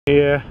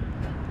Yeah.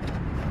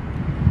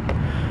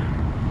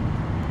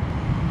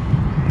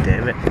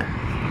 Damn it.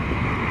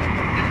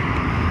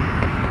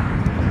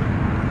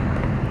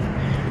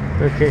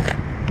 Okay.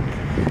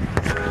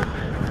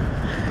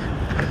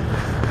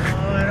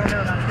 Oh, I don't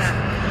know about that.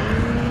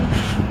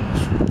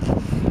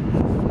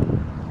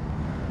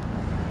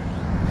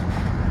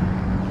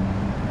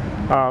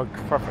 Oh,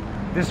 perfect.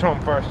 This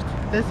one first.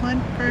 This one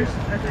first?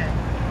 Okay.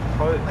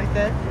 Hold it. Like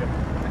this? Yeah.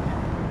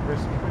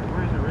 Wrist.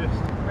 Where's your wrist?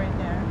 Right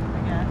there,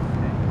 I guess.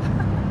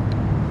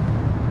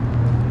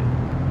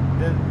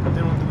 Then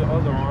we'll do the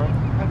other arm.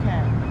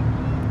 Okay.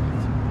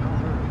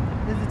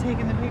 Is it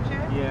taking the picture?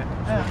 Yeah.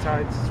 Oh. Switch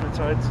sides. Switch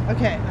sides.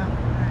 Okay. Oh,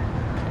 alright.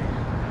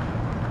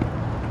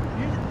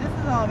 This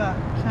is all about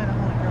trying to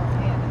hold a girl's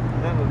hand.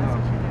 No. That's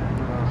what you're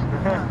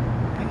doing. No.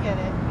 I get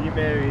it. You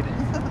married.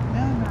 No,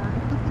 I'm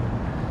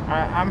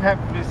not. I'm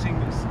happy being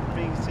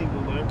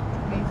single though.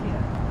 Me too.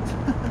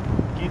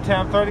 Can you tell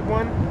I'm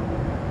 31?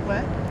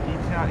 What?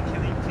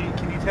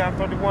 Can you tell I'm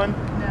 31?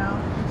 No,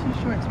 you're too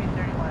short to be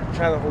 31.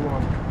 Try the whole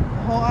arm.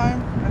 The whole arm?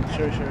 Okay.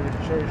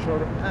 Show your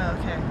shoulder. Oh,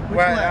 okay. Which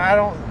Well, one? I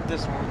don't.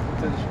 This one.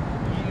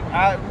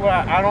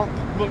 I don't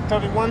look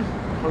 31.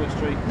 Hold it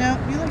straight. No,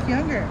 you look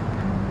younger.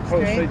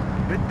 Hold it Straight? straight.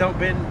 But don't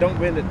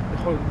bend it.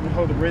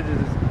 Hold it rigid.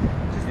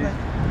 Just like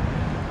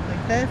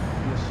this?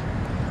 Yes.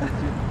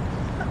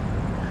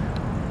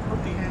 What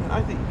the hell?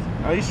 I think.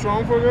 Are you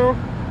strong for a girl?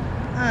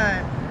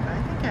 I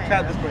think I Try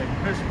am. it this way.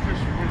 Push.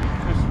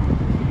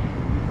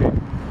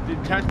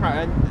 Okay. Touch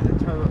my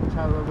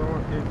try the other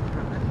one.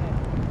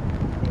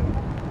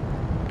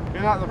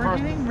 You're not the We're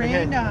first. getting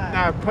rained on.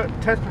 Now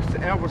touch my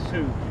elbows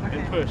too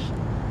and push.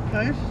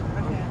 Push?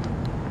 Okay.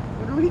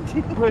 What do we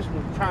do? Push me.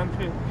 Try and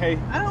push. Okay.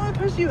 I don't want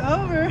to push you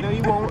over. No,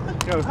 you won't.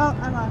 Go. Oh,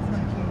 I lost my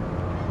key.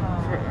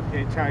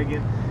 Okay, try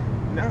again.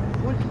 No.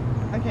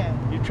 Okay.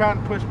 You're trying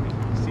to push me.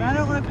 See, I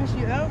don't want to push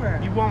you over.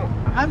 You won't.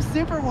 I'm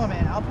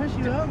Superwoman. I'll push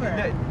you over.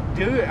 No,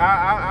 do it.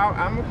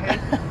 I'm okay.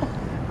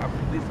 I'll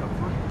put this up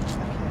for you.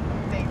 Okay.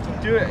 Thank you.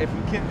 Do it if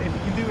you can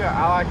do it.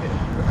 I like it.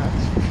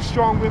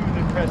 Strong women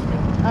impress me.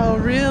 Oh,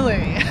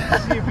 really?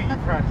 See if you can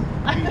press.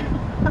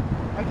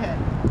 Okay.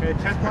 Okay,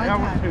 touch my One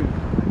elbow time. too.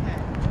 Okay.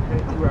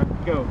 Okay, right,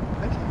 go.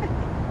 Okay.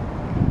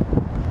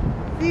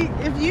 See,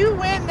 if you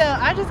win though,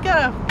 I just got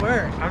off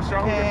work. I'm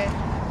stronger. Okay.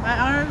 My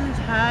arms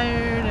are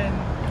tired and.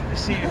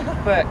 See,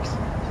 flex.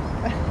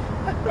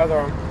 Other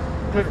arm.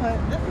 This is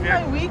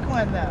my weak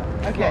one though.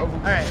 Okay. Well,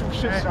 Alright.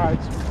 Switch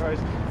sides.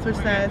 Switch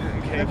sides.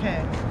 Okay.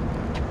 Okay.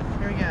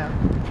 Here we go.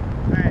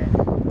 Alright.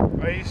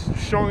 Are you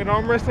strong in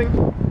arm wrestling?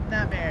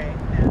 Not very,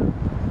 no.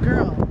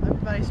 Girl, upper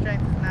body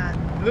strength is not.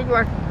 You look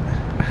like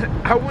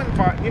I wouldn't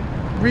fight you.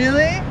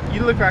 Really?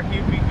 You look like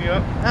you beat me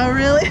up. Oh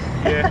really?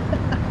 Yeah.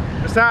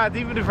 Besides,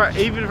 even if I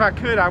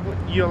could,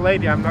 you're a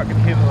lady. I'm not gonna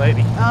hit a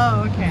lady.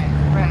 Oh, okay.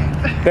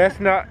 Right.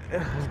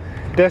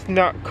 That's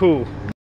not cool.